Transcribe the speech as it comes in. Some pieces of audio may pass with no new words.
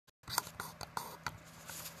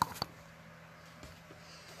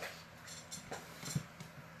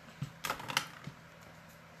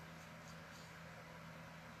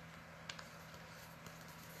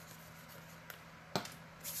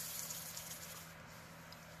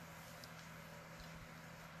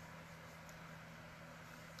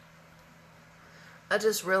I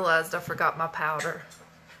just realized I forgot my powder.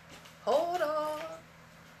 Hold on.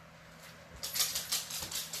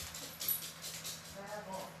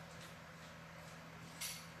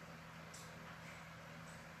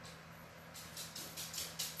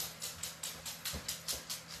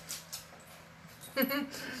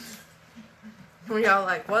 Y'all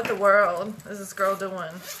like, what the world is this girl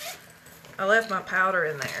doing? I left my powder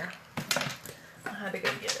in there. I had to go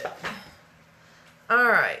get it.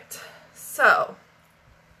 Alright, so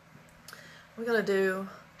we're going to do,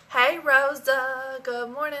 hey Rosa,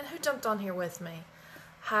 good morning. Who jumped on here with me?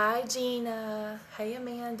 Hi Gina, hey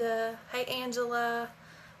Amanda, hey Angela.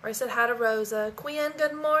 Or I said hi to Rosa. Quinn,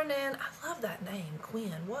 good morning. I love that name,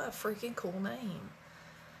 Quinn. What a freaking cool name.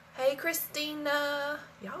 Hey Christina,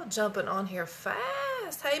 y'all jumping on here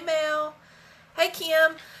fast. Hey Mel. Hey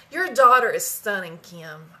Kim, your daughter is stunning,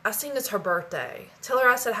 Kim. I seen it's her birthday. Tell her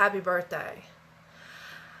I said happy birthday.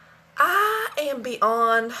 I am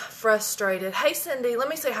beyond frustrated. Hey Cindy, let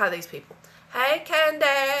me say hi to these people. Hey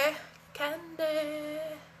Candy. Candy.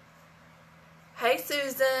 Hey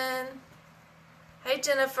Susan. Hey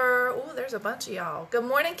Jennifer. Oh, there's a bunch of y'all. Good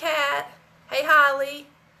morning, Kat. Hey Holly.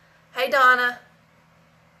 Hey Donna.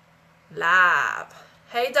 Live.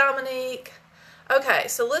 Hey Dominique. Okay,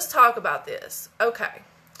 so let's talk about this. Okay,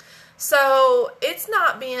 so it's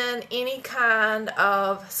not been any kind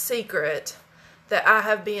of secret that I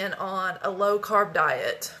have been on a low-carb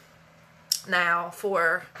diet now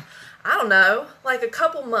for, I don't know, like a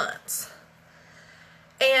couple months.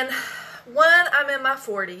 And one, I'm in my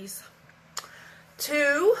 40s.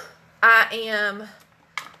 Two, I am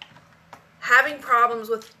having problems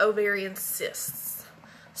with ovarian cysts.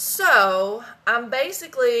 So, I'm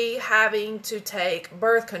basically having to take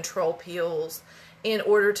birth control pills in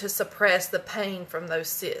order to suppress the pain from those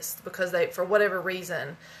cysts because they, for whatever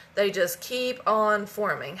reason, they just keep on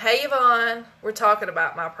forming. Hey Yvonne, we're talking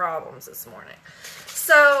about my problems this morning.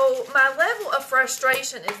 So, my level of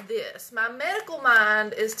frustration is this. My medical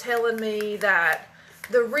mind is telling me that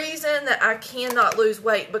the reason that I cannot lose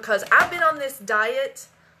weight, because I've been on this diet,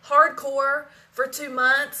 hardcore, for 2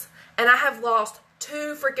 months, and I have lost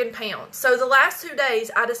 2 freaking pounds. So the last 2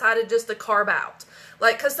 days, I decided just to carb out.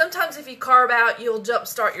 Like, because sometimes if you carb out, you'll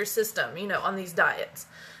jumpstart your system, you know, on these diets.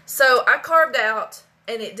 So I carved out,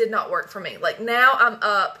 and it did not work for me. Like, now I'm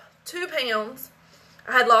up 2 pounds.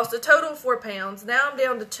 I had lost a total of 4 pounds. Now I'm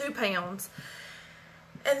down to 2 pounds.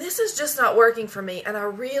 And this is just not working for me. And I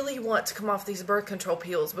really want to come off these birth control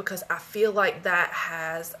pills because I feel like that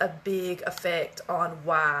has a big effect on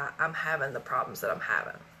why I'm having the problems that I'm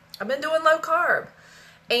having. I've been doing low carb,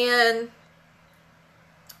 and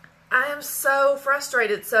I am so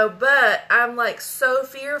frustrated. But I'm like so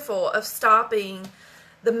fearful of stopping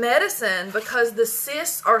the medicine because the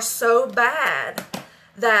cysts are so bad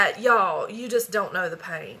that, y'all, you just don't know the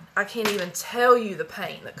pain. I can't even tell you the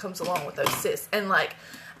pain that comes along with those cysts. And like,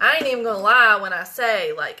 I ain't even gonna lie when I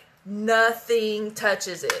say like nothing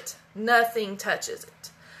touches it. Nothing touches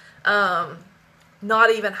it.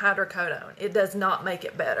 Not even hydrocodone. It does not make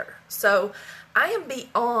it better. So I am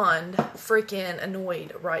beyond freaking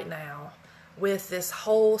annoyed right now with this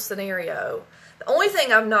whole scenario. The only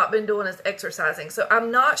thing I've not been doing is exercising. So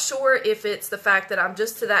I'm not sure if it's the fact that I'm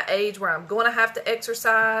just to that age where I'm going to have to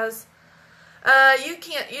exercise. You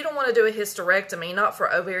don't want to do a hysterectomy, not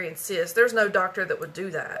for ovarian cysts. There's no doctor that would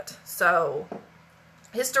do that. So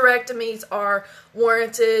hysterectomies are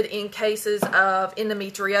warranted in cases of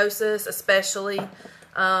endometriosis, especially.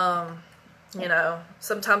 You know,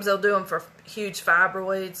 sometimes they'll do them for huge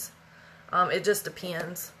fibroids. It just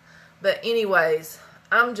depends. But anyways,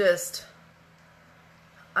 I'm just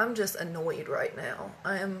annoyed right now.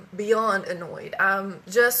 I am beyond annoyed. I'm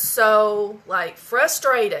just so, like,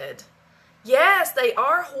 frustrated. Yes, they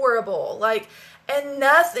are horrible. Like, and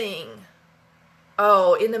nothing.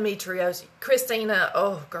 Oh, endometriosis. Christina,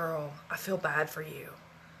 oh, girl, I feel bad for you.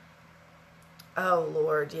 Oh,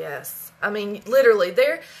 Lord, yes. I mean, literally,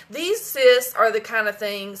 these cysts are the kind of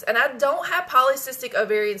things, and I don't have polycystic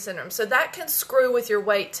ovarian syndrome, so that can screw with your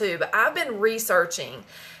weight, too. But I've been researching,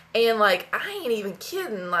 and, like, I ain't even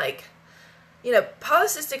kidding. Like, you know,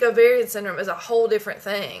 polycystic ovarian syndrome is a whole different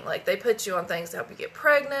thing. Like, they put you on things to help you get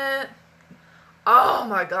pregnant. Oh,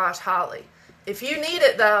 my gosh, Holly. If you need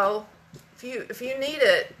it, though, if you need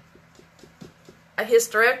it, a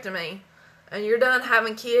hysterectomy, and you're done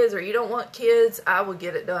having kids or you don't want kids, I will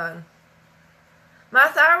get it done. My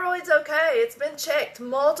thyroid's okay. It's been checked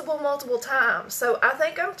multiple times. So I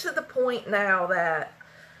think I'm to the point now that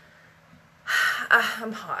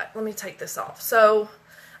I'm hot. Let me take this off. So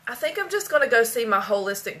I think I'm just going to go see my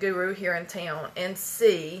holistic guru here in town and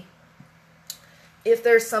see if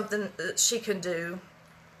there's something that she can do,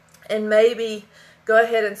 and maybe go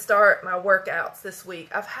ahead and start my workouts this week.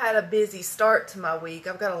 I've had a busy start to my week.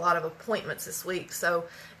 I've got a lot of appointments this week, so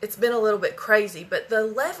it's been a little bit crazy. But the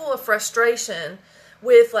level of frustration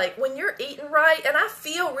with, like, when you're eating right, and I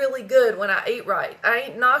feel really good when I eat right. I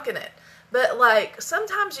ain't knocking it. But, like,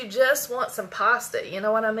 sometimes you just want some pasta, you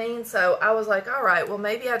know what I mean? So I was like, all right, well,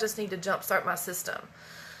 maybe I just need to jumpstart my system.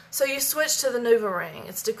 So you switch to the NuvaRing.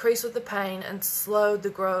 It's decreased with the pain and slowed the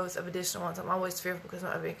growth of additional ones. I'm always fearful because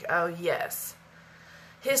my big, oh, yes.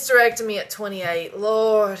 Hysterectomy at 28.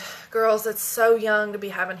 Lord, girls, it's so young to be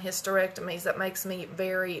having hysterectomies. That makes me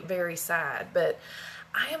very, very sad. But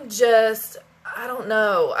I am just, I don't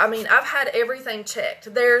know. I mean, I've had everything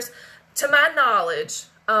checked. There's, to my knowledge,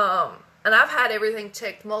 and I've had everything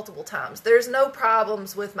checked multiple times, there's no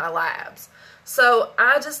problems with my labs. So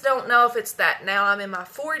I just don't know if it's that now I'm in my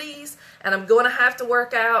 40s and I'm going to have to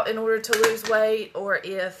work out in order to lose weight, or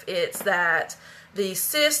if it's that the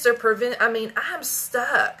cysts are I mean, I'm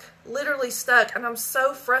stuck, literally stuck, and I'm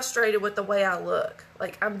so frustrated with the way I look.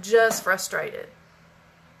 Like, I'm just frustrated.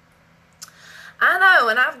 I know,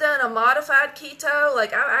 and I've done a modified keto.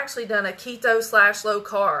 Like, I've actually done a keto / low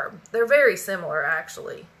carb. They're very similar,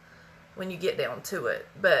 actually, when you get down to it.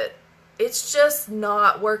 But it's just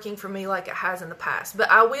not working for me like it has in the past.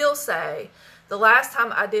 But I will say, the last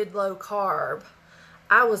time I did low carb,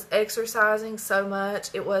 I was exercising so much,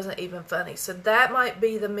 it wasn't even funny. So that might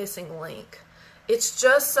be the missing link. It's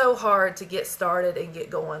just so hard to get started and get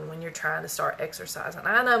going when you're trying to start exercising.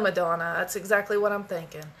 I know, Madonna, that's exactly what I'm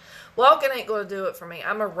thinking. Walking ain't going to do it for me.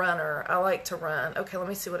 I'm a runner. I like to run. Okay, let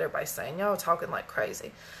me see what everybody's saying. Y'all are talking like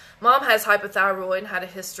crazy. Mom has hypothyroid and had a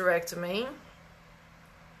hysterectomy.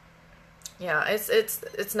 Yeah,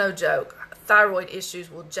 it's no joke. Thyroid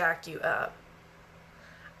issues will jack you up.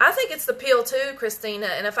 I think it's the pill too, Christina,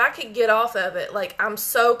 and if I could get off of it, like, I'm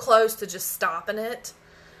so close to just stopping it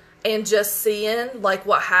and just seeing, like,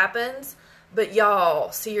 what happens. But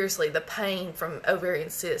y'all, seriously, the pain from ovarian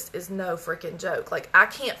cyst is no freaking joke. Like, I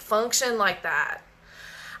can't function like that.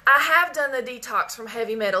 I have done the detox from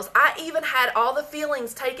heavy metals. I even had all the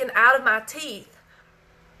fillings taken out of my teeth.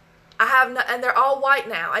 I have no, and they're all white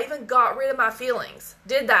now. I even got rid of my fillings.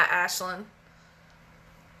 Did that, Ashlyn?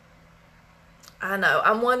 I know.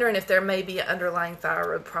 I'm wondering if there may be an underlying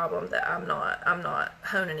thyroid problem that I'm not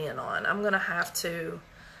honing in on. I'm going to have to,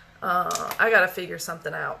 I got to figure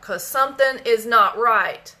something out, because something is not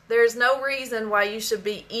right. There's no reason why you should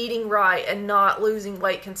be eating right and not losing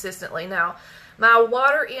weight consistently. Now, my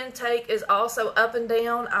water intake is also up and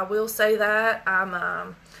down. I will say that.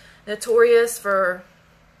 I'm notorious for,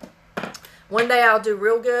 one day I'll do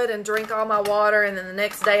real good and drink all my water, and then the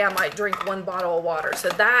next day I might drink 1 bottle of water. So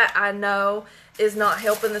that, I know, is not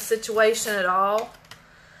helping the situation at all.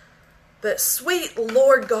 But sweet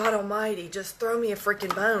Lord God Almighty, just throw me a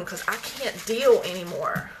freaking bone, because I can't deal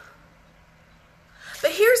anymore.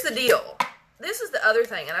 But here's the deal. This is the other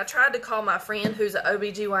thing, and I tried to call my friend who's an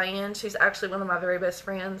OBGYN. She's actually one of my very best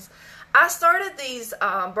friends. I started these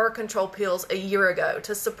birth control pills a year ago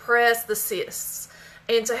to suppress the cysts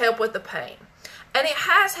and to help with the pain. And it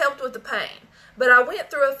has helped with the pain. But I went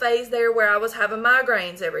through a phase there where I was having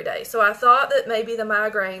migraines every day. So I thought that maybe the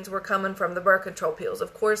migraines were coming from the birth control pills.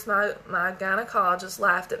 Of course, my gynecologist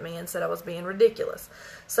laughed at me and said I was being ridiculous.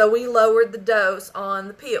 So we lowered the dose on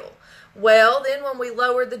the pill. Well, then when we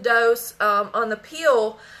lowered the dose on the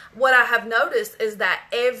pill, what I have noticed is that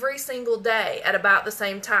every single day at about the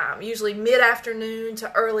same time, usually mid-afternoon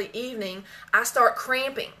to early evening, I start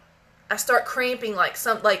cramping. I start cramping like,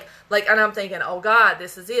 and I'm thinking, oh God,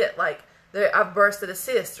 this is it. Like, I've bursted a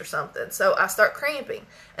cyst or something. So I start cramping.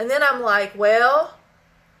 And then I'm like, well,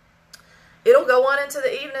 it'll go on into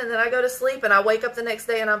the evening, and then I go to sleep, and I wake up the next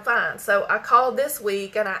day, and I'm fine. So I called this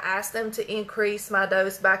week, and I asked them to increase my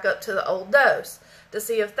dose back up to the old dose to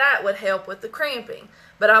see if that would help with the cramping.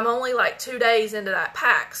 But I'm only like 2 days into that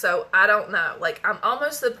pack, so I don't know. Like, I'm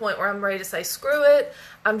almost to the point where I'm ready to say, screw it.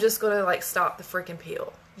 I'm just going to, like, stop the freaking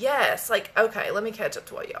pill. Yes, like, okay, let me catch up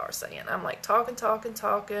to what y'all are saying. I'm like talking.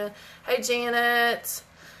 Hey, Janet.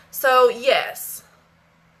 So, yes.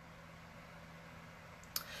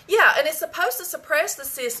 Yeah, and it's supposed to suppress the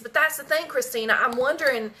cysts, but that's the thing, Christina. I'm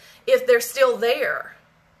wondering if they're still there.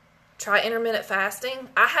 Try intermittent fasting.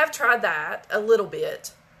 I have tried that a little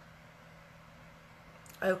bit.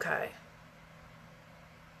 Okay.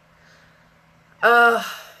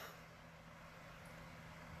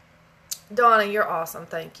 Donna, you're awesome.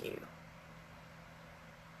 Thank you.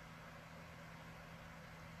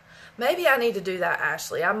 Maybe I need to do that,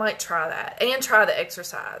 Ashley. I might try that. And try the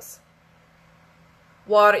exercise.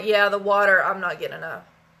 Water. Yeah, the water, I'm not getting enough.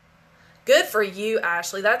 Good for you,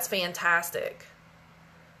 Ashley. That's fantastic.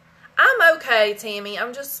 I'm okay, Tammy.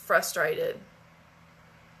 I'm just frustrated.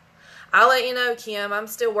 I'll let you know, Kim. I'm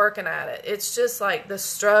still working at it. It's just like the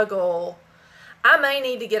struggle. I may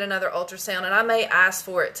need to get another ultrasound, and I may ask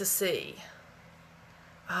for it to see.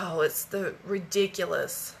 Oh, it's the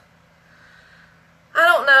ridiculous. I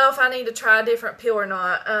don't know if I need to try a different pill or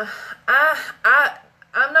not. I'm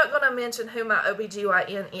not going to mention who my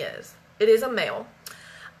OBGYN is. It is a male.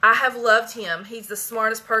 I have loved him. He's the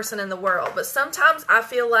smartest person in the world. But sometimes I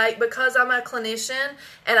feel like because I'm a clinician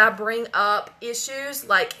and I bring up issues,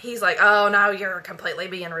 like he's like, oh, no, you're completely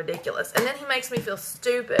being ridiculous. And then he makes me feel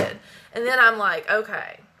stupid. And then I'm like,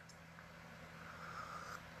 okay.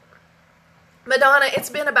 Madonna, it's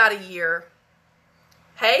been about a year.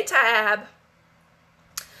 Hey, Tab.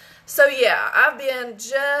 So, yeah, I've been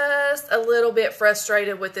just a little bit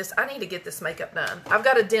frustrated with this. I need to get this makeup done. I've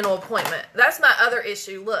got a dental appointment. That's my other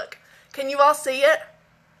issue. Look, can you all see it?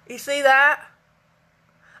 You see that?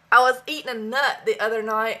 I was eating a nut the other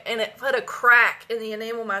night, and it put a crack in the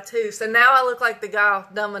enamel of my tooth. So now I look like the guy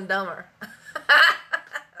off Dumb and Dumber.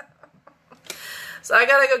 So I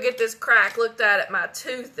got to go get this crack looked at my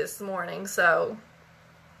tooth this morning. So,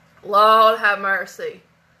 Lord have mercy.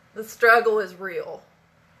 The struggle is real.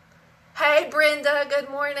 Hey, Brenda, good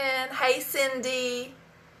morning. Hey, Cindy.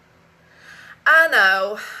 I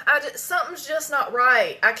know. Something's just not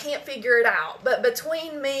right. I can't figure it out. But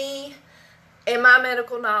between me and my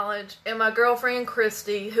medical knowledge and my girlfriend,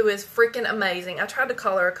 Christy, who is freaking amazing. I tried to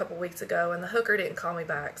call her a couple weeks ago, and the hooker didn't call me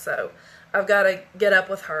back. So I've got to get up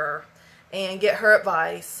with her and get her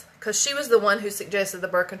advice. Because she was the one who suggested the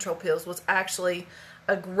birth control pills was actually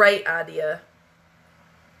a great idea.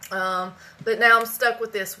 But now I'm stuck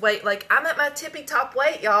with this weight. Like, I'm at my tippy top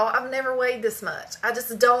weight, y'all. I've never weighed this much. I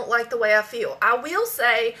just don't like the way I feel. I will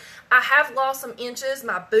say I have lost some inches.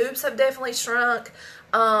 My boobs have definitely shrunk.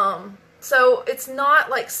 So it's not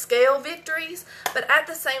like scale victories, but at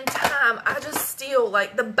the same time, I just still,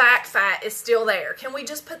 like, the back fat is still there. Can we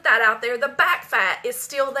just put that out there? The back fat is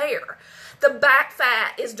still there. The back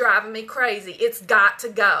fat is driving me crazy. It's got to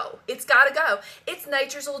go. It's got to go. It's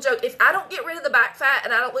nature's little joke. If I don't get rid of the back fat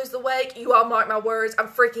and I don't lose the weight, you all mark my words, I'm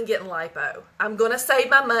freaking getting lipo. I'm going to save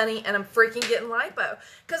my money and I'm freaking getting lipo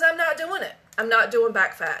because I'm not doing it. I'm not doing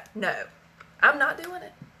back fat. No, I'm not doing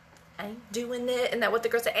it. I ain't doing it. Isn't that what the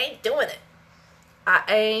girl said? I ain't doing it. I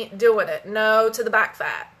ain't doing it. No to the back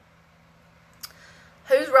fat.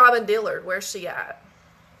 Who's Robin Dillard? Where's she at?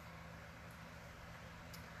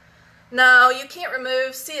 No, you can't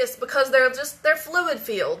remove cysts because they're fluid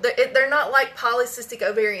filled. They're not like polycystic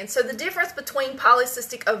ovarian. So the difference between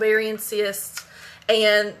polycystic ovarian cysts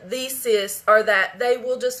and these cysts are that they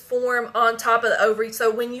will just form on top of the ovary.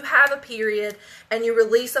 So when you have a period and you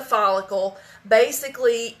release a follicle,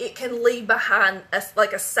 basically it can leave behind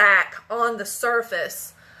like a sac on the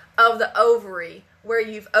surface of the ovary where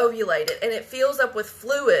you've ovulated, and it fills up with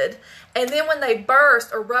fluid, and then when they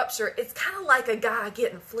burst or rupture, it's kind of like a guy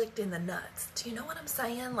getting flicked in the nuts. Do you know what I'm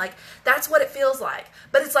saying? Like, that's what it feels like,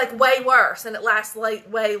 but it's like way worse, and it lasts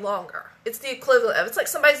way longer. It's the equivalent of, it's like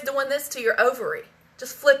somebody's doing this to your ovary,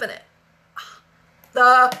 just flipping it.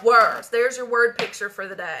 The worst. There's your word picture for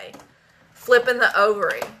the day. Flipping the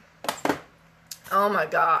ovary. Oh my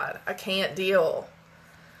God, I can't deal.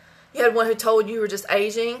 You had one who told you were just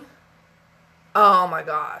aging. Oh my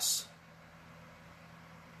gosh.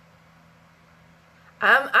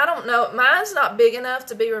 I don't know. Mine's not big enough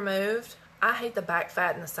to be removed. I hate the back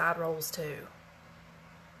fat and the side rolls too.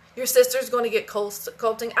 Your sister's going to get cool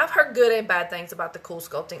sculpting. I've heard good and bad things about the cool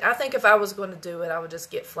sculpting. I think if I was going to do it, I would just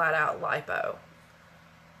get flat out lipo.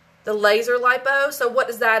 The laser lipo, so what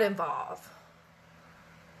does that involve?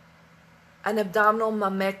 An abdominal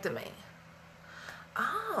mammectomy.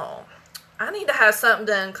 Oh, I need to have something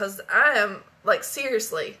done because I am, like,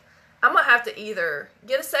 seriously, I'm going to have to either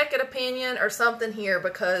get a second opinion or something here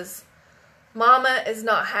because Mama is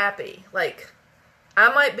not happy. Like,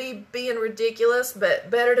 I might be being ridiculous, but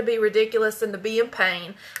better to be ridiculous than to be in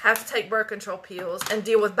pain, have to take birth control pills, and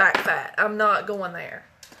deal with back fat. I'm not going there.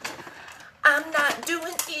 I'm not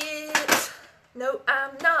doing it. No,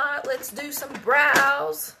 I'm not. Let's do some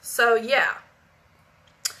brows. So, yeah.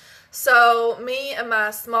 So, me and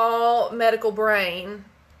my small medical brain,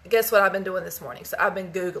 guess what I've been doing this morning? So, I've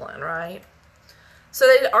been Googling, right? So,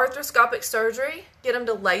 they did arthroscopic surgery, get them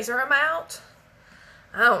to laser them out.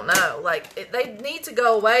 I don't know. Like, they need to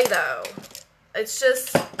go away, though. It's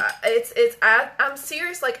just, I'm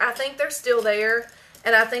serious. Like, I think they're still there,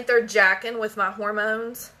 and I think they're jacking with my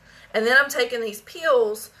hormones. And then I'm taking these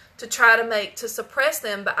pills to try to suppress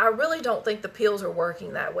them, but I really don't think the pills are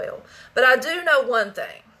working that well. But I do know one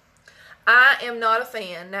thing. I am not a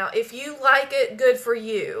fan. Now, if you like it, good for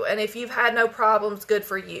you. And if you've had no problems, good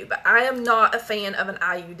for you. But I am not a fan of an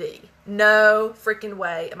IUD. No freaking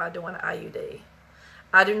way am I doing an IUD.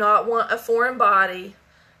 I do not want a foreign body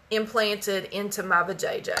implanted into my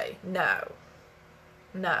vajayjay. No.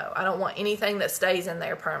 No. I don't want anything that stays in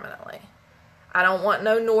there permanently. I don't want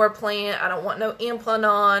no Norplant. I don't want no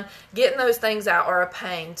Implanon. Getting those things out are a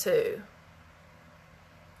pain too.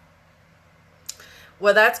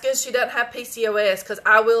 Well, that's good she doesn't have PCOS, because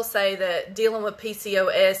I will say that dealing with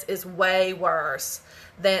PCOS is way worse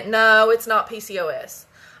than, no, it's not PCOS.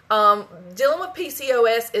 Dealing with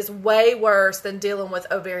PCOS is way worse than dealing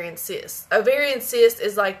with ovarian cysts. Ovarian cyst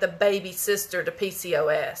is like the baby sister to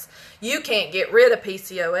PCOS. You can't get rid of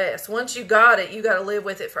PCOS. Once you got it, you got to live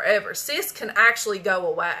with it forever. Cysts can actually go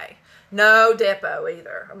away. No Depo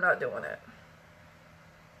either. I'm not doing it.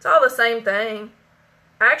 It's all the same thing.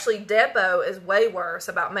 Actually, Depo is way worse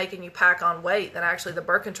about making you pack on weight than actually the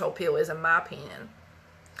birth control pill is, in my opinion.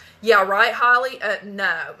 Yeah, right, Holly?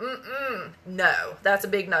 No. No. That's a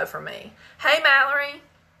big no for me. Hey, Mallory.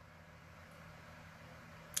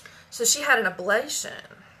 So she had an ablation.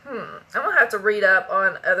 I'm going to have to read up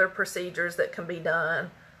on other procedures that can be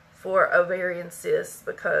done for ovarian cysts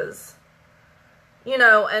because, you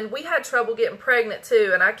know, and we had trouble getting pregnant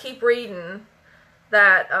too. And I keep reading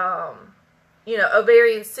that, you know,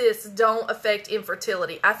 ovarian cysts don't affect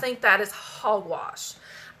infertility. I think that is hogwash.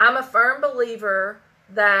 I'm a firm believer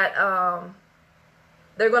that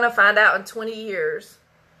they're going to find out in 20 years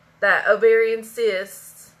that ovarian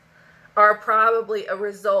cysts are probably a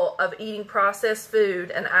result of eating processed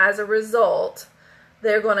food, and as a result,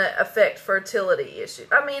 they're going to affect fertility issues.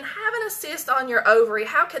 I mean, having a cyst on your ovary,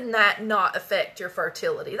 how can that not affect your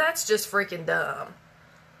fertility? That's just freaking dumb.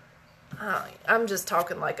 I'm just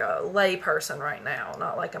talking like a lay person right now,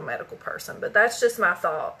 not like a medical person, but that's just my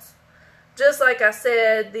thoughts. Just like I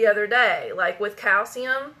said the other day, like with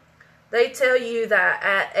calcium, they tell you that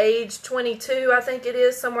at age 22, I think it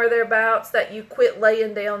is, somewhere thereabouts, that you quit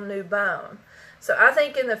laying down new bone. So I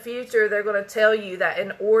think in the future, they're going to tell you that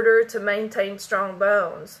in order to maintain strong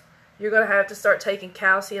bones, you're going to have to start taking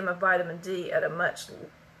calcium and vitamin D at a much,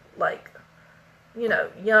 like, you know,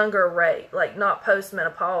 younger rate. Like, not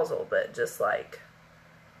postmenopausal, but just like,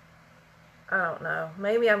 I don't know.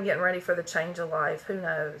 Maybe I'm getting ready for the change of life. Who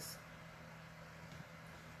knows?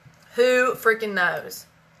 Who freaking knows?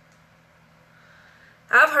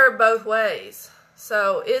 I've heard both ways.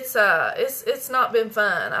 So it's not been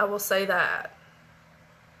fun, I will say that.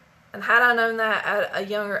 And had I known that at a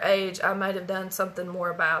younger age, I might have done something more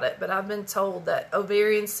about it. But I've been told that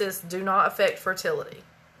ovarian cysts do not affect fertility.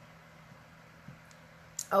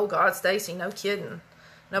 Oh God, Stacy, no kidding.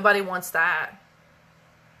 Nobody wants that.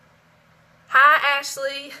 Hi,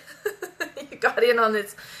 Ashley. You got in on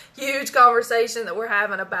this huge conversation that we're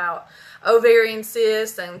having about ovarian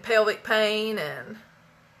cysts and pelvic pain. And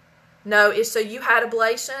no, so you had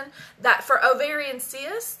ablation? That for ovarian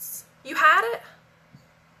cysts, you had it?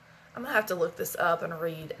 I'm going to have to look this up and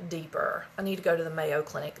read deeper. I need to go to the Mayo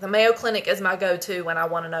Clinic. The Mayo Clinic is my go-to when I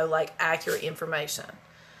want to know, like, accurate information.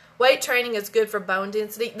 Weight training is good for bone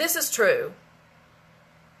density. This is true.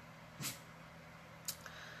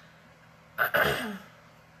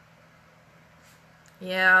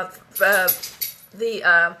 Yeah,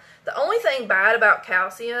 the only thing bad about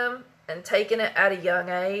calcium and taking it at a young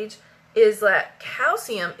age is that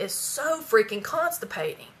calcium is so freaking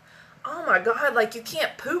constipating. Oh my God, like you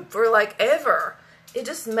can't poop for like ever. It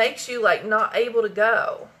just makes you like not able to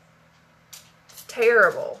go. It's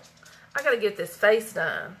terrible. I gotta get this face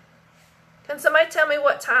done. Can somebody tell me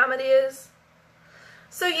what time it is?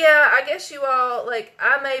 So yeah, I guess you all, like,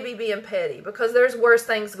 I may be being petty because there's worse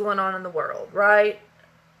things going on in the world, right?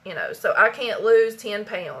 You know, so I can't lose 10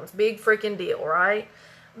 pounds. Big freaking deal, right?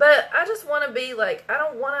 But I just want to be like, I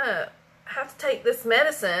don't want to have to take this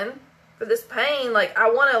medicine for this pain. Like, I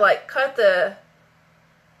want to, like,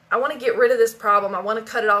 I want to get rid of this problem. I want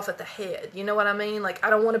to cut it off at the head. You know what I mean? Like, I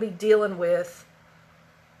don't want to be dealing with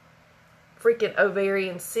freaking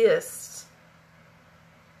ovarian cysts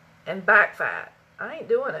and back fat. I ain't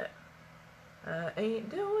doing it. I ain't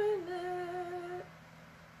doing it.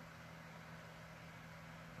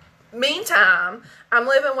 Meantime, I'm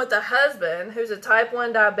living with a husband who's a type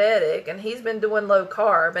 1 diabetic, and he's been doing low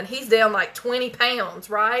carb, and he's down like 20 pounds,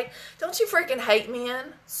 right? Don't you freaking hate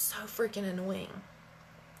men? So freaking annoying.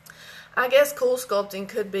 I guess cool sculpting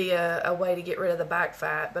could be a way to get rid of the back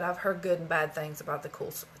fat, but I've heard good and bad things about the cool.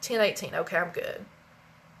 1018, okay, I'm good.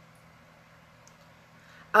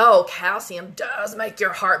 Oh, calcium does make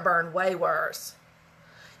your heartburn way worse.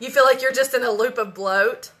 You feel like you're just in a loop of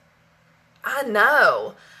bloat? I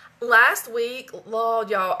know. Last week,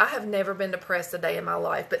 Lord, y'all, I have never been depressed a day in my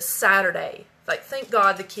life, but Saturday, like, thank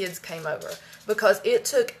God the kids came over, because it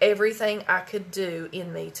took everything I could do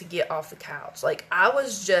in me to get off the couch. Like, I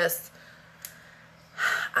was just,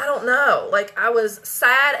 I don't know, like, I was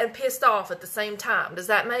sad and pissed off at the same time. Does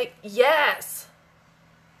that make, yes.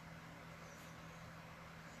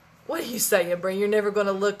 What are you saying, Bree? You're never going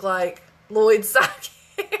to look like Lloyd Psychic.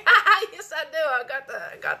 Yes, I do. I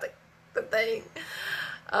got the thing.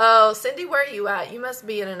 Oh, Cindy, where are you at? You must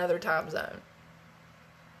be in another time zone.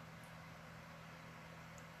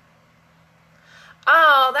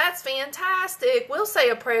 Oh, that's fantastic. We'll say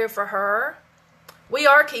a prayer for her. We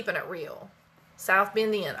are keeping it real. South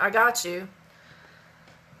Bend Inn. I got you.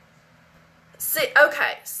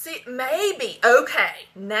 Maybe. Okay.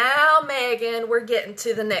 Now, Megan, we're getting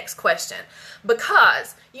to the next question.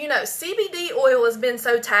 Because, you know, CBD oil has been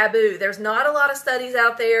so taboo. There's not a lot of studies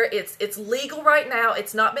out there. It's legal right now.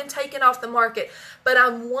 It's not been taken off the market. But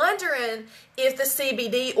I'm wondering if the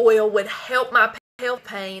CBD oil would help my health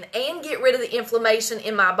pain and get rid of the inflammation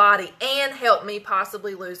in my body and help me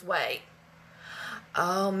possibly lose weight.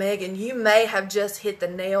 Oh, Megan, you may have just hit the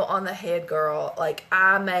nail on the head, girl. Like,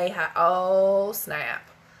 I may have, oh, snap.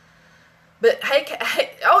 But,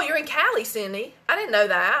 hey, oh, you're in Cali, Cindy. I didn't know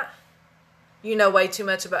that. You know way too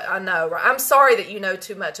much about, I know, right? I'm sorry that you know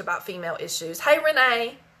too much about female issues. Hey,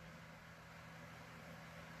 Renee.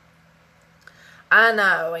 I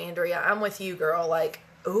know, Andrea, I'm with you, girl. Like,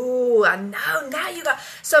 ooh, I know, now you got,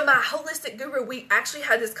 so my holistic guru, we actually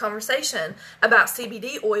had this conversation about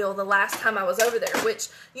CBD oil the last time I was over there, which,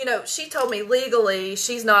 you know, she told me legally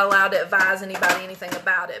she's not allowed to advise anybody anything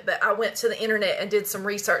about it, but I went to the internet and did some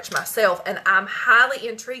research myself, and I'm highly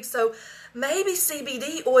intrigued. So maybe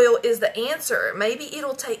CBD oil is the answer. Maybe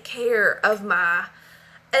it'll take care of my,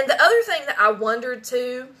 and the other thing that I wondered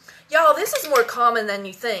too, y'all, this is more common than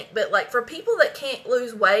you think, but like for people that can't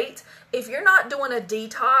lose weight, if you're not doing a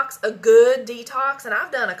detox, a good detox, and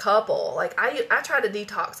I've done a couple, like I try to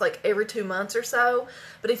detox like every 2 months or so,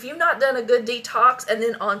 but if you've not done a good detox, and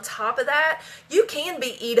then on top of that, you can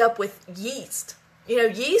be eat up with yeast. You know,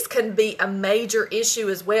 yeast can be a major issue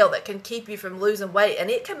as well that can keep you from losing weight, and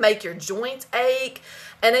it can make your joints ache,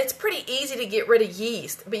 and it's pretty easy to get rid of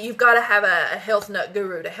yeast, but you've got to have a health nut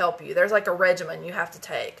guru to help you. There's like a regimen you have to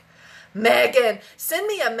take. Megan, send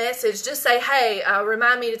me a message. Just say, hey,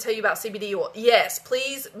 remind me to tell you about CBD oil. Yes,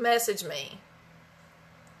 please message me.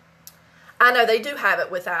 I know they do have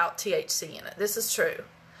it without THC in it. This is true.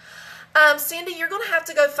 Cindy, you're going to have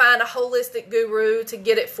to go find a holistic guru to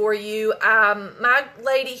get it for you. My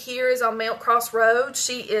lady here is on Mount Cross Road.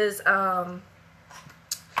 She is at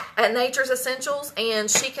Nature's Essentials,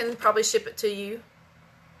 and she can probably ship it to you.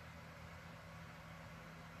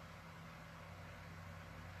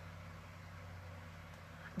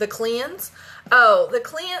 The cleanse? Oh, the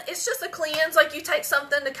cleanse, it's just a cleanse. Like you take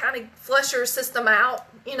something to kind of flush your system out,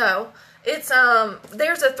 you know. It's,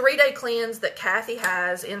 there's a 3-day cleanse that Kathy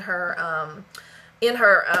has in her, I'll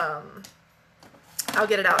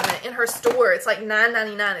get it out in a minute, in her store. It's like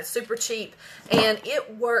 $9.99. It's super cheap, and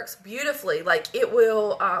it works beautifully. Like it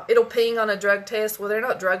will, it'll ping on a drug test. Well, they're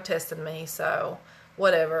not drug testing me, so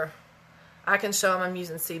whatever. I can show them I'm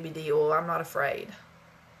using CBD oil. I'm not afraid.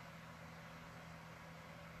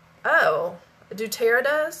 Oh, doTERRA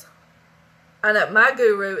does? I know, my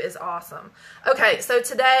guru is awesome. Okay, so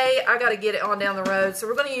today I got to get it on down the road. So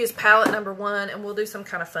we're going to use palette number 1, and we'll do some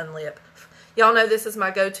kind of fun lip. Y'all know this is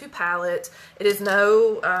my go-to palette. It is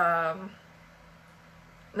no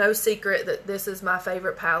secret that this is my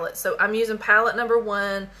favorite palette. So I'm using palette number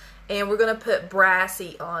 1, and we're going to put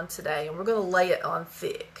Brassy on today, and we're going to lay it on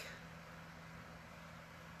thick.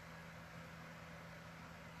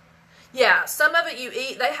 Yeah, some of it you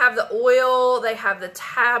eat. They have the oil. They have the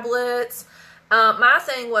tablets. My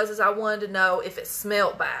thing was I wanted to know if it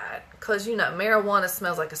smelled bad. Because, you know, marijuana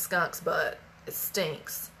smells like a skunk's butt. It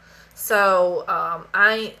stinks. So,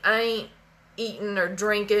 I ain't eating or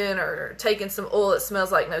drinking or taking some oil that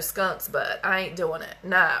smells like no skunk's butt. I ain't doing it.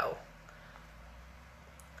 No.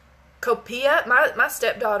 Copia, my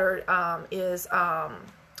stepdaughter is a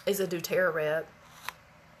doTERRA rep.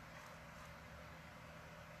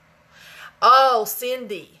 Oh,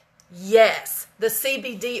 Cindy, yes, the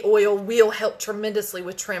CBD oil will help tremendously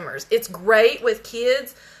with tremors. It's great with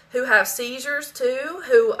kids who have seizures too,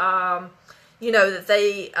 who, you know, that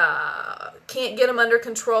they can't get them under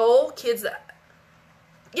control. Kids that,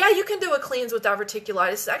 yeah, you can do a cleanse with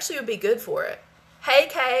diverticulitis. It actually would be good for it. Hey,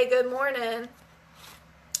 Kay, good morning.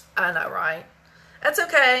 I know, right? That's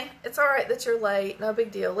okay. It's all right that you're late. No big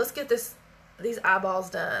deal. Let's get these eyeballs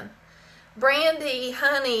done. Brandy,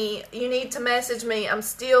 honey, you need to message me. I'm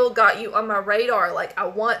still got you on my radar. Like, I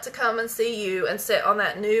want to come and see you and sit on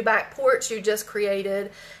that new back porch you just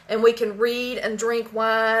created, and we can read and drink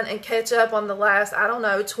wine and catch up on the last, I don't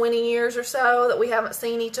know, 20 years or so that we haven't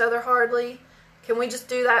seen each other hardly. Can we just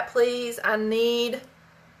do that, please? I need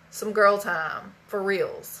some girl time, for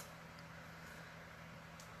reals.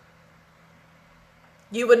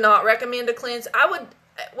 You would not recommend a cleanse? I would,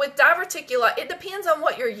 with diverticulite, it depends on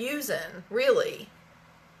what you're using, really.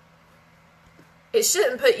 It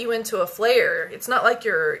shouldn't put you into a flare. It's not like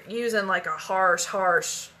you're using like a harsh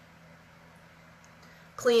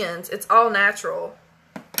cleanse. It's all natural.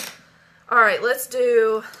 All right, let's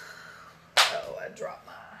do, oh, I dropped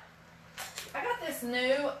I got this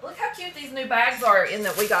new, look how cute these new bags are in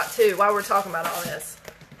that we got too while we're talking about all this.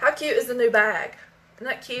 How cute is the new bag? Isn't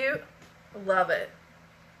that cute? I love it.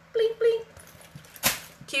 Blink, blink.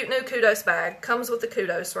 Cute new Kudos bag. Comes with the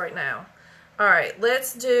Kudos right now. Alright,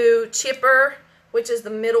 let's do Chipper, which is the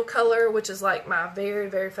middle color, which is like my very,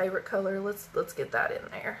 very favorite color. Let's get that in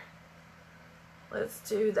there. Let's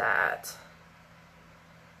do that.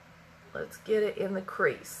 Let's get it in the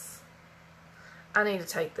crease. I need to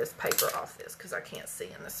take this paper off this because I can't see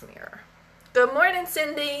in this mirror. Good morning,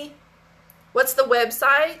 Cindy. What's the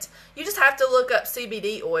website? You just have to look up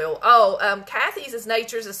CBD oil. Oh, Kathy's is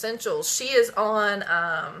Nature's Essentials. She is on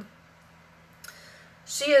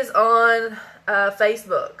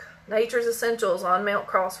Facebook. Nature's Essentials on Mount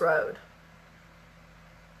Cross Road.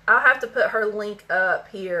 I'll have to put her link up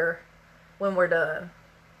here when we're done.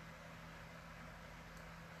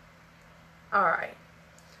 All right.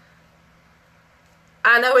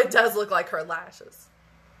 I know it does look like her lashes.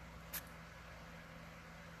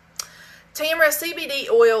 Tamara, CBD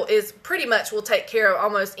oil is pretty much will take care of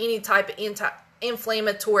almost any type of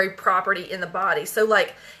anti-inflammatory property in the body. So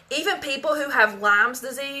like even people who have Lyme's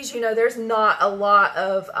disease, you know, there's not a lot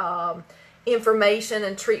of information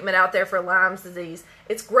and treatment out there for Lyme's disease.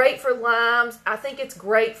 It's great for Lyme's. I think it's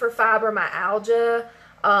great for fibromyalgia.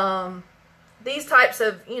 These types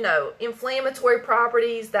of, you know, inflammatory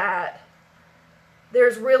properties that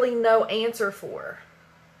there's really no answer for.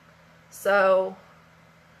 So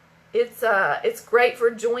it's great for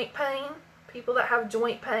joint pain. People that have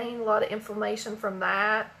joint pain, a lot of inflammation from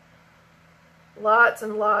that. Lots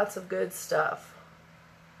and lots of good stuff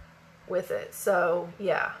with it. So,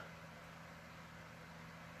 yeah.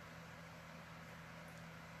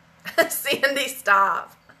 Sandy,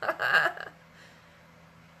 stop.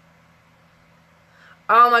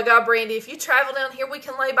 Oh my God, Brandy, if you travel down here, we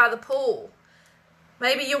can lay by the pool.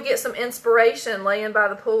 Maybe you'll get some inspiration laying by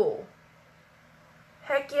the pool.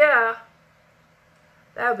 Heck yeah.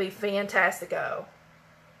 That would be fantastico.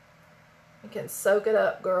 You can soak it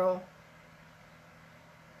up, girl.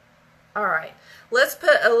 Alright. Let's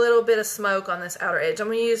put a little bit of smoke on this outer edge. I'm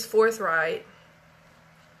going to use Forthright.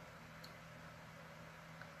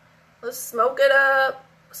 Let's smoke it up.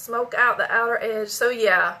 Smoke out the outer edge. So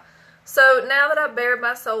yeah. So now that I've bared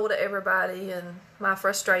my soul to everybody and my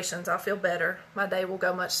frustrations, I feel better. My day will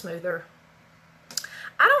go much smoother.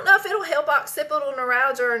 I don't know if it'll help occipital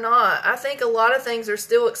neuralgia or not. I think a lot of things are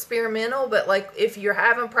still experimental, but like if you're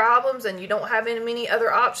having problems and you don't have many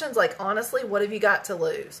other options, like honestly, what have you got to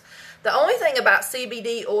lose? The only thing about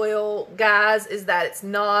CBD oil, guys, is that it's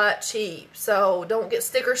not cheap. So don't get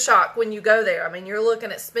sticker shock when you go there. I mean, you're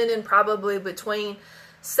looking at spending probably between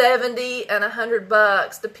 $70 and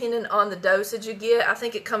 $100 depending on the dosage you get. I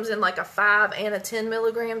think it comes in like a 5 and a 10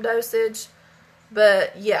 milligram dosage.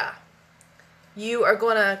 But yeah, you are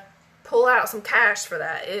going to pull out some cash for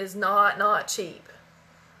that. It is not cheap.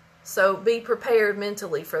 So be prepared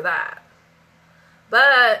mentally for that.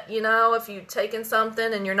 But, you know, if you've taken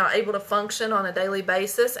something and you're not able to function on a daily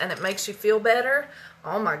basis and it makes you feel better,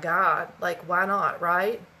 oh my God, like why not,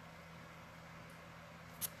 right?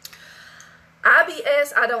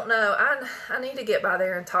 IBS, I don't know. I need to get by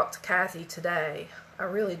there and talk to Kathy today. I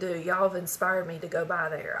really do. Y'all have inspired me to go by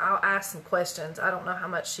there. I'll ask some questions. I don't know how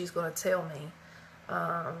much she's going to tell me.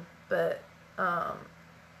 But I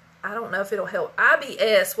don't know if it'll help.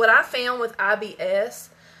 IBS, what I found with IBS,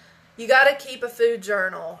 you got to keep a food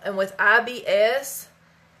journal. And with IBS,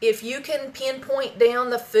 if you can pinpoint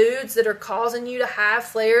down the foods that are causing you to have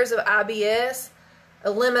flares of IBS,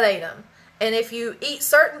 eliminate them. And if you eat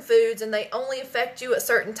certain foods and they only affect you at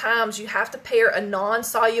certain times, you have to pair a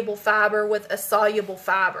non-soluble fiber with a soluble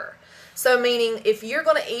fiber. So meaning if you're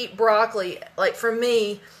going to eat broccoli, like for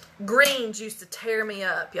me, greens used to tear me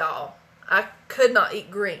up, y'all. I could not eat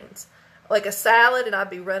greens. Like a salad and I'd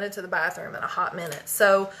be running to the bathroom in a hot minute.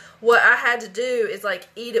 So what I had to do is like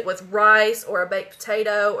eat it with rice or a baked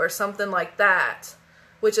potato or something like that.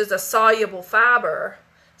 which is a soluble fiber.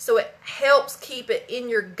 So it helps keep it in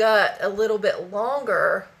your gut a little bit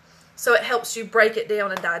longer. So it helps you break it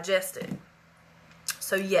down and digest it.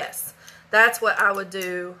 So yes, that's what I would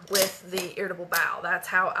do with the irritable bowel. That's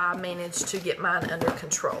how I managed to get mine under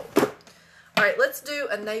control. All right, let's do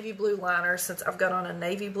a navy blue liner since I've got on a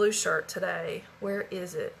navy blue shirt today. Where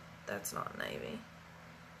is it? That's not navy.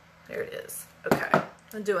 There it is. Okay, I'm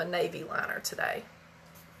going to do a navy liner today.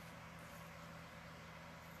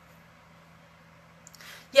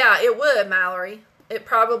 Yeah, it would, Mallory. It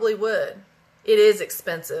probably would. It is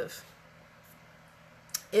expensive.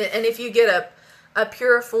 And if you get a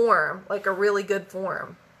pure form, like a really good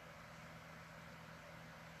form.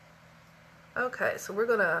 Okay, so we're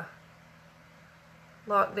going to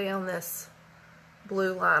lock down this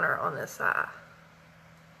blue liner on this eye.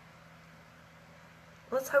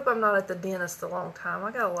 Let's hope I'm not at the dentist a long time.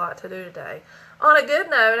 I got a lot to do today. On a good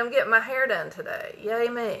note, I'm getting my hair done today. Yay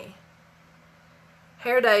me.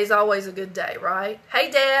 Hair day is always a good day, right? Hey,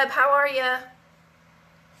 Deb, how are you?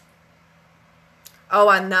 Oh,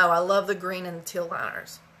 I know. I love the green and the teal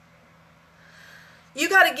liners. You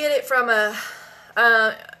got to get it from a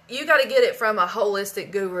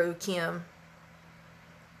holistic guru, Kim.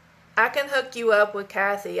 I can hook you up with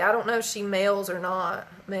Kathy. I don't know if she mails or not.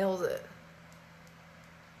 Mails it.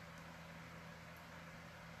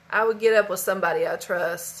 I would get up with somebody I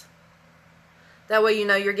trust. That way you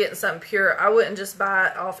know you're getting something pure. I wouldn't just buy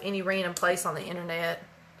it off any random place on the internet.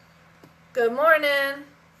 Good morning.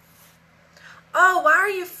 Oh, why are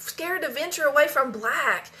you scared to venture away from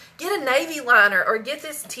black? Get a navy liner or get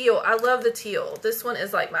this teal. I love the teal. This one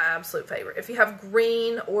is like my absolute favorite. If you have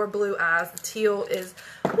green or blue eyes, the teal is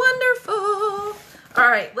wonderful. All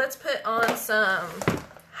right, let's put on some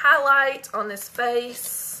highlight on this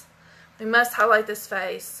face. We must highlight this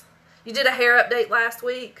face. You did a hair update last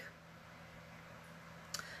week?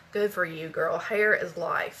 Good for you, girl. Hair is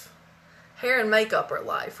life. Hair and makeup are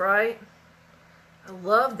life, right? I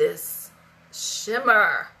love this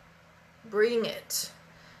shimmer. Bring it.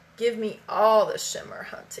 Give me all the shimmer,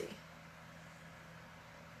 hunty.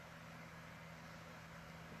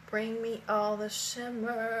 Bring me all the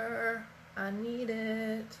shimmer. I need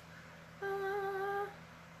it.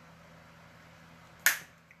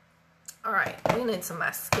 All right, we need some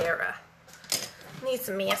mascara. Need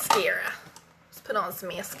some mascara. Let's put on some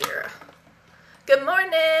mascara. Good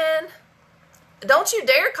morning. Don't you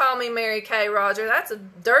dare call me Mary Kay, Roger. That's a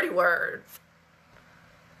dirty word.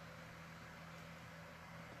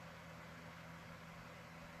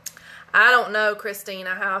 I don't know,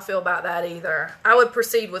 Christina, how I feel about that either. I would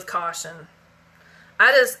proceed with caution.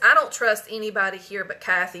 I don't trust anybody here but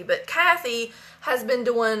Kathy. But Kathy has been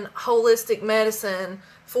doing holistic medicine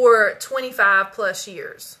for 25 plus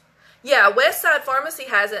years. Yeah, Westside Pharmacy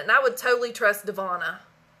has it, and I would totally trust Devonna.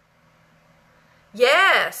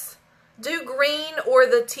 Yes. Do green or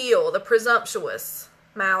the teal, the presumptuous,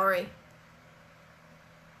 Mallory.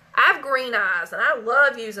 I have green eyes, and I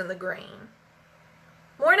love using the green.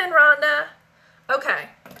 Morning, Rhonda. Okay,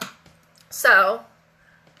 so,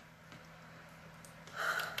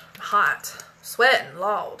 I'm hot, sweating,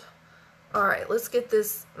 Lord. All right, let's get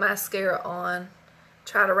this mascara on.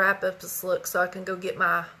 Try to wrap up this look so I can go get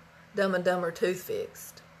my Dumb and Dumber tooth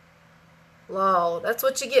fixed. Lord, that's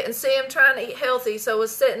what you get. And see, I'm trying to eat healthy, so I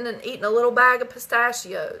was sitting and eating a little bag of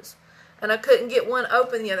pistachios. And I couldn't get one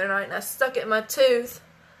open the other night, and I stuck it in my tooth,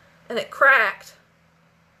 and it cracked.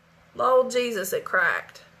 Lord Jesus, it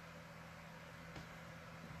cracked.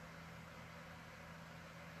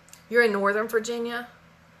 You're in Northern Virginia?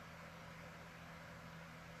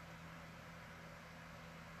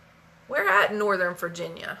 Where at in Northern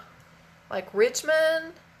Virginia? Like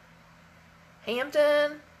Richmond?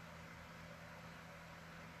 Hampton?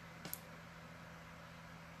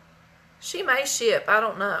 She may ship. I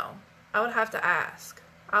don't know. I would have to ask.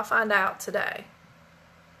 I'll find out today.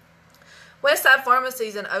 Westside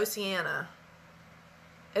Pharmacy's in Oceana.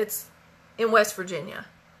 It's in West Virginia.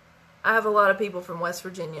 I have a lot of people from West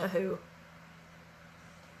Virginia who...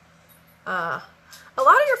 a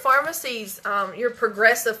lot of your pharmacies, your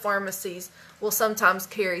progressive pharmacies, will sometimes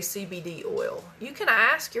carry CBD oil. You can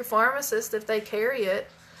ask your pharmacist if they carry it.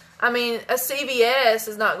 I mean, a CVS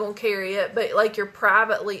is not going to carry it, but like your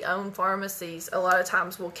privately owned pharmacies, a lot of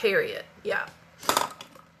times will carry it. Yeah.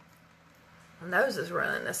 My nose is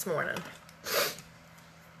running this morning.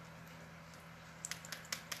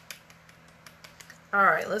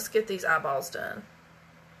 Alright, let's get these eyeballs done.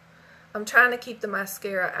 I'm trying to keep the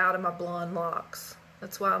mascara out of my blonde locks.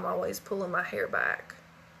 That's why I'm always pulling my hair back.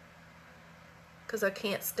 Because I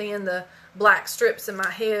can't stand the black strips in my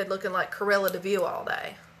head looking like Cruella de Vil all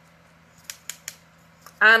day.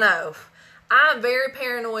 I know. I'm very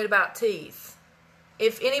paranoid about teeth.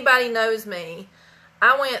 If anybody knows me,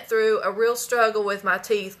 I went through a real struggle with my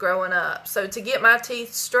teeth growing up. So to get my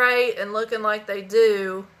teeth straight and looking like they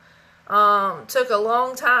do took a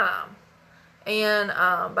long time. And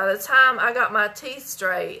by the time I got my teeth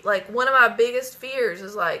straight, like one of my biggest fears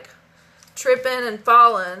is like tripping and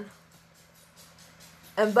falling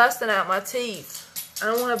and busting out my teeth. I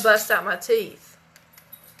don't want to bust out my teeth.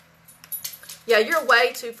 Yeah, you're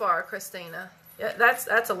way too far, Christina. Yeah,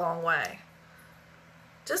 that's a long way.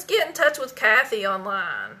 Just get in touch with Kathy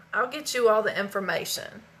online. I'll get you all the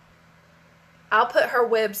information. I'll put her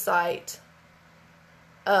website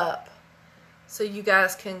up so you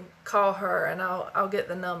guys can call her, and I'll get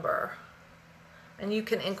the number. And you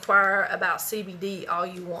can inquire about CBD all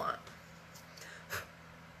you want.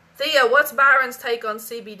 Thea, what's Byron's take on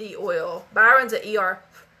CBD oil? Byron's an ER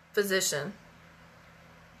physician.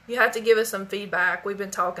 You have to give us some feedback. We've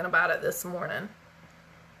been talking about it this morning.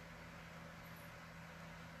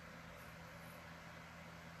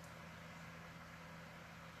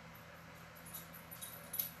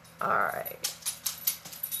 Alright.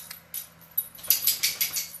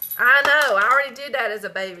 I know. I already did that as a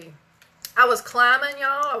baby. I was climbing,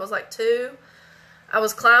 y'all. I was like 2. I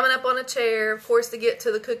was climbing up on a chair, of course, to get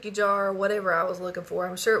to the cookie jar or whatever I was looking for.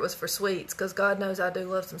 I'm sure it was for sweets, because God knows I do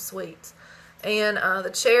love some sweets. And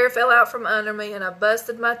the chair fell out from under me, and I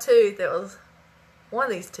busted my tooth. It was one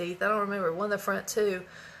of these teeth. I don't remember. One of the front 2.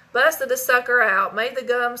 Busted the sucker out, made the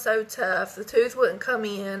gum so tough, the tooth wouldn't come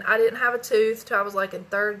in. I didn't have a tooth till I was like in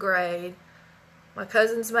 3rd grade. My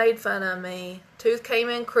cousins made fun of me. Tooth came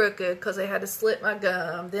in crooked because they had to slip my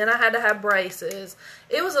gum. Then I had to have braces.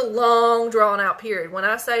 It was a long, drawn-out period. When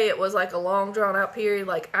I say it was like a long, drawn-out period,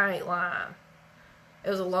 like, I ain't lying. It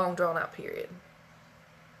was a long, drawn-out period.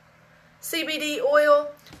 CBD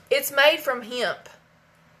oil, it's made from hemp.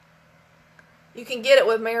 You can get it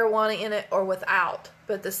with marijuana in it or without.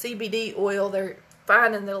 But the CBD oil, they're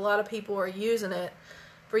finding that a lot of people are using it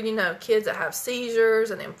for, you know, kids that have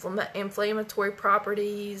seizures and inflammatory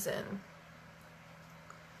properties.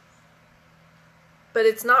 But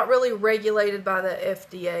it's not really regulated by the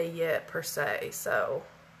FDA yet, per se. So,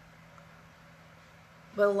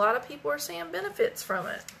 but a lot of people are seeing benefits from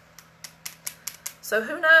it. So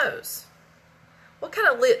who knows? What kind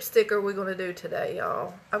of lipstick are we going to do today,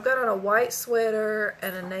 y'all? I've got on a white sweater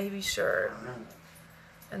and a navy shirt.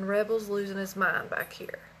 And Rebel's losing his mind back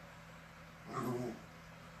here.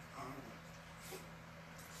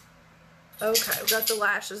 Okay, we got the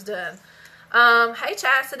lashes done. Hey,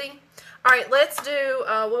 Chastity. All right, let's do,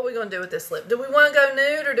 what are we going to do with this lip? Do we want to go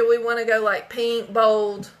nude, or do we want to go like pink,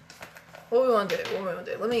 bold? What do we want to do? What do we want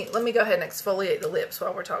to do? Let me go ahead and exfoliate the lips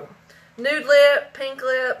while we're talking. Nude lip, pink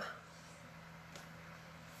lip.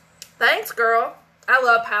 Thanks, girl. I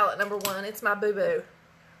love palette number 1. It's my boo-boo.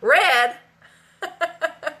 Red.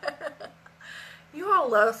 You all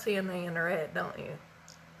love seeing me in red, don't you?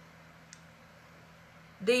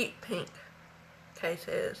 Deep pink, Kay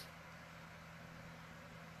says.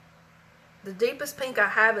 The deepest pink I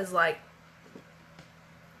have is like,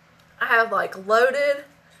 I have like loaded,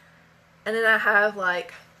 and then I have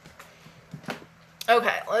like,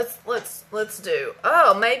 okay, let's do,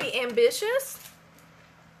 oh, maybe ambitious?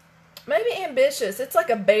 Maybe ambitious. It's like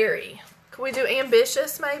a berry. Can we do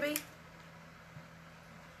ambitious maybe?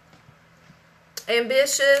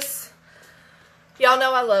 Ambitious. Y'all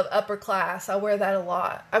know I love Upper Class. I wear that a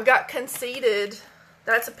lot. I've got Conceited.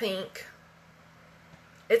 That's a pink.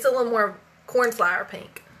 It's a little more cornflower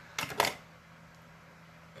pink.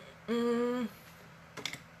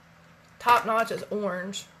 Top Notch is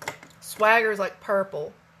orange. Swagger's like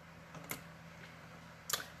purple.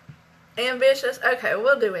 Ambitious. Okay,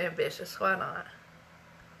 we'll do ambitious. Why not?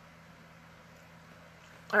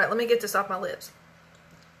 Alright, let me get this off my lips.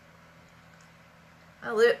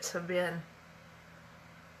 My lips have been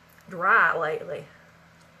dry lately.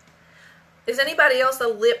 Is anybody else a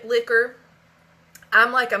lip licker?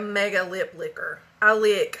 I'm like a mega lip licker. I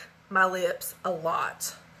lick my lips a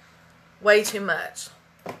lot. Way too much.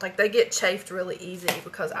 Like they get chafed really easy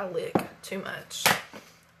because I lick too much.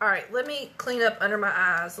 Alright, let me clean up under my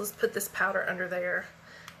eyes. Let's put this powder under there.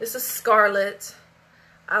 This is Scarlet.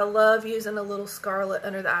 I love using a little Scarlet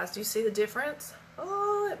under the eyes. Do you see the difference?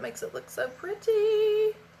 Oh, it makes it look so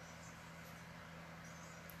pretty.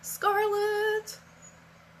 Scarlet.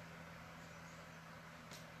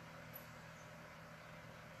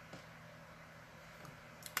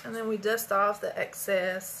 And then we dust off the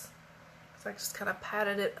excess. So I just kind of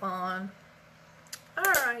patted it on.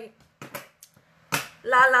 Alright.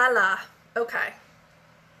 La la la. Okay.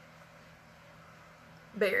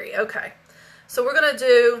 Berry. Okay. So we're going to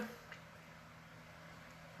do,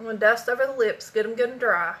 I'm going to dust over the lips, get them good and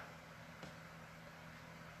dry.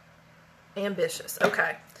 Ambitious.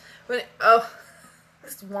 Okay. Oh,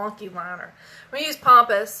 this wonky liner. We're going to use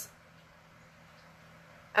Pampas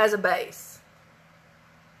as a base.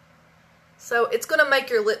 So it's going to make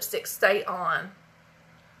your lipstick stay on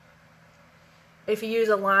if you use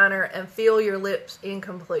a liner and fill your lips in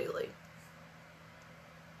completely.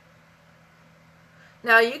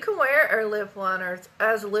 Now you can wear our lip liners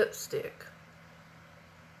as lipstick,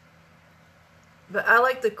 but I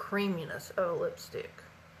like the creaminess of a lipstick.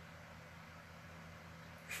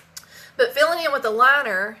 But filling in with a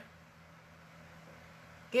liner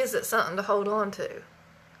gives it something to hold on to.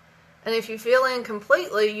 And if you fill in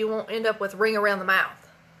completely, you won't end up with ring around the mouth.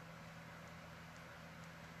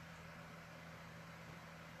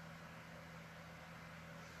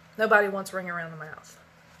 Nobody wants ring around the mouth.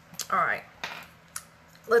 All right.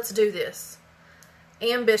 Let's do this.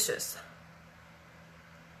 Ambitious.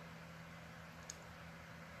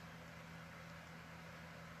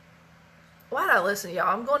 Why did I listen to y'all?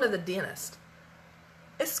 I'm going to the dentist.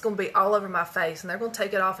 It's going to be all over my face, and they're going to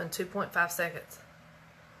take it off in 2.5 seconds.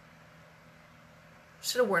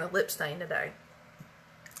 Should have worn a lip stain today.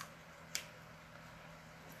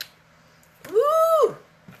 Woo!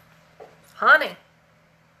 Honey.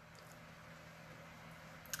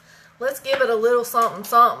 Let's give it a little something,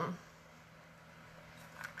 something.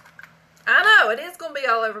 I know, it is going to be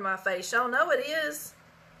all over my face. Y'all know it is.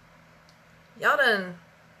 Y'all done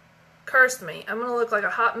cursed me. I'm going to look like a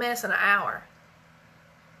hot mess in an hour.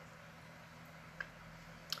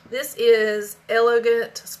 This is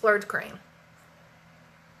Elegant Splurge Cream.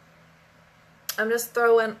 I'm just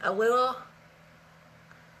throwing a little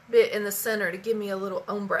bit in the center to give me a little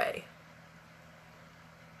ombre.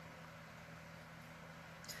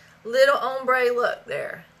 Little ombre look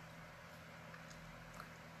there.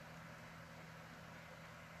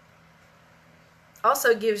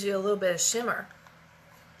 Also gives you a little bit of shimmer.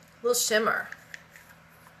 A little shimmer.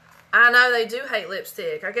 I know they do hate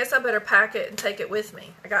lipstick. I guess I better pack it and take it with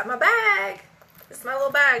me. I got my bag. This is my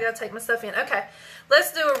little bag. I gotta take my stuff in. Okay,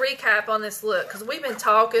 let's do a recap on this look because we've been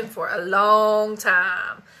talking for a long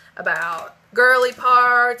time about girly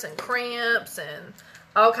parts and cramps and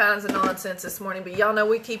all kinds of nonsense this morning, but y'all know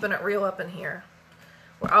we keeping it real up in here.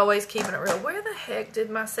 We're always keeping it real. Where the heck did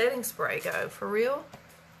my setting spray go? For real?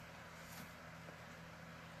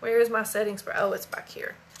 Where is my setting spray? Oh, it's back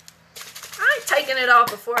here. I ain't taking it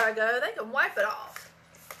off before I go. They can wipe it off.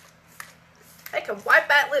 They can wipe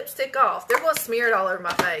that lipstick off. They're going to smear it all over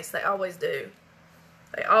my face. They always do.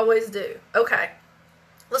 They always do. Okay.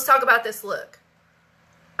 Let's talk about this look.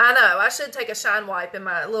 I know, I should take a shine wipe in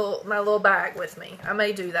my little bag with me. I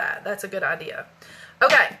may do that. That's a good idea.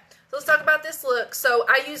 Okay, so let's talk about this look. So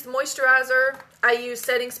I used moisturizer. I used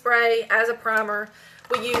setting spray as a primer.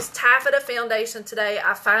 We used Taffeta foundation today.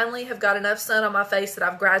 I finally have got enough sun on my face that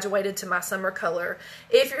I've graduated to my summer color.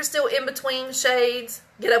 If you're still in between shades,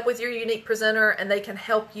 get up with your Younique presenter and they can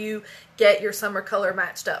help you get your summer color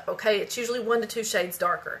matched up, okay? It's usually 1 to 2 shades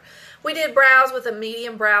darker. We did brows with a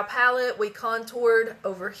medium brow palette. We contoured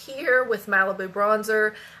over here with Malibu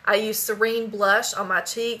bronzer. I used Serene blush on my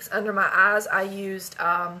cheeks. Under my eyes, I used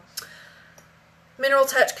Mineral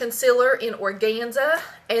Touch Concealer in Organza.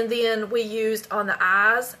 And then we used on the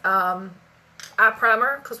eyes eye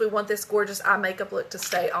primer because we want this gorgeous eye makeup look to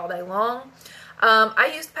stay all day long.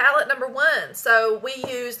 I used palette number 1. So we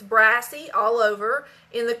used Brassy all over.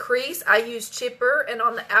 In the crease, I used Chipper. And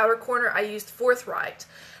on the outer corner, I used Forthright.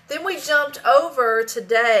 Then we jumped over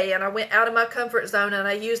today and I went out of my comfort zone and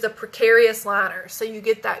I used a Precarious liner. So you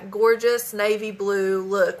get that gorgeous navy blue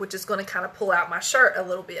look, which is going to kind of pull out my shirt a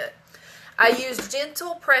little bit. I used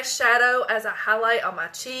Gentle Press Shadow as a highlight on my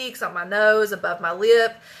cheeks, on my nose, above my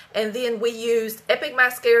lip. And then we used Epic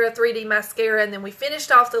Mascara, 3D Mascara. And then we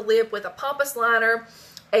finished off the lip with a Pampas liner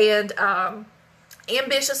and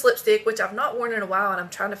Ambitious lipstick, which I've not worn in a while. And I'm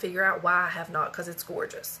trying to figure out why I have not because it's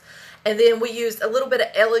gorgeous. And then we used a little bit of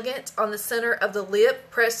Elegant on the center of the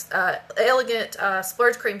lip, Elegant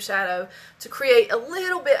Splurge Cream Shadow to create a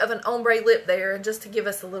little bit of an ombre lip there and just to give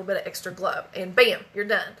us a little bit of extra glow. And bam, you're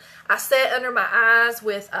done. I set under my eyes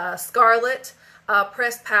with Scarlet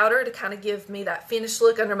pressed powder to kind of give me that finished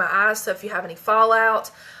look under my eyes. So if you have any fallout,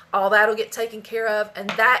 all that will get taken care of. And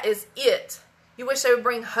that is it. You wish they would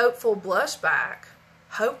bring Hopeful blush back.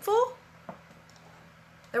 Hopeful?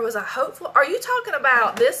 There was a Hopeful. Are you talking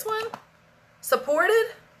about this one?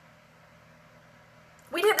 Supported?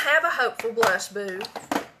 We didn't have a Hopeful blush, boo.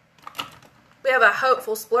 We have a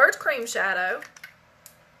Hopeful Splurge Cream Shadow.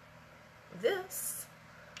 This.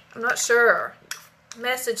 I'm not sure.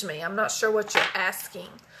 message me. I'm not sure what you're asking.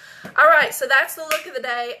 All right, so that's the look of the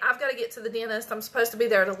day. I've got to get to the dentist. I'm supposed to be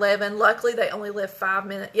there at 11. Luckily, they only live 5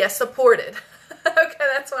 minutes. Yes, supported. Okay,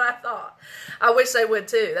 that's what I thought. I wish they would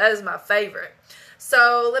too. That is my favorite.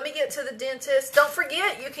 So let me get to the dentist. Don't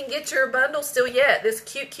forget, you can get your bundle still yet. This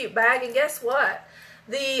cute bag. And guess what?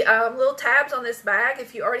 The little tabs on this bag,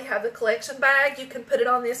 if you already have the collection bag, you can put it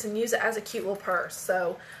on this and use it as a cute little purse.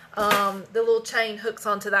 So the little chain hooks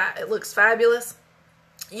onto that. It looks fabulous.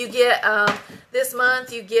 You get, this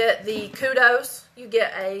month, you get the Kudos. You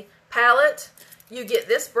get a palette. You get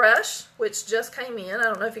this brush, which just came in. I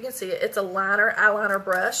don't know if you can see it. It's a eyeliner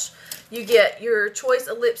brush. You get your choice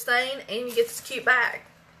of lip stain, and you get this cute bag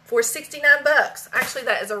for 69 bucks. Actually,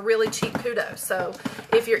 that is a really cheap Kudos. So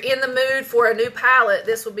if you're in the mood for a new palette,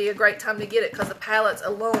 this would be a great time to get it because the palettes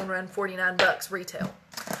alone run 49 bucks retail.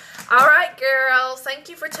 All right, girls. Thank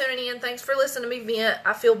you for tuning in. Thanks for listening to me vent.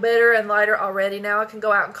 I feel better and lighter already. Now I can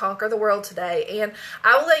go out and conquer the world today. And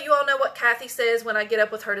I will let you all know what Kathy says when I get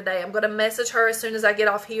up with her today. I'm going to message her as soon as I get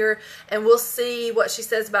off here, and we'll see what she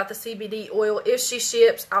says about the CBD oil. If she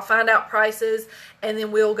ships, I'll find out prices, and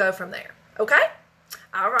then we'll go from there. Okay?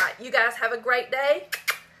 All right. You guys have a great day.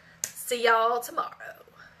 See y'all tomorrow.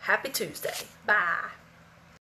 Happy Tuesday. Bye.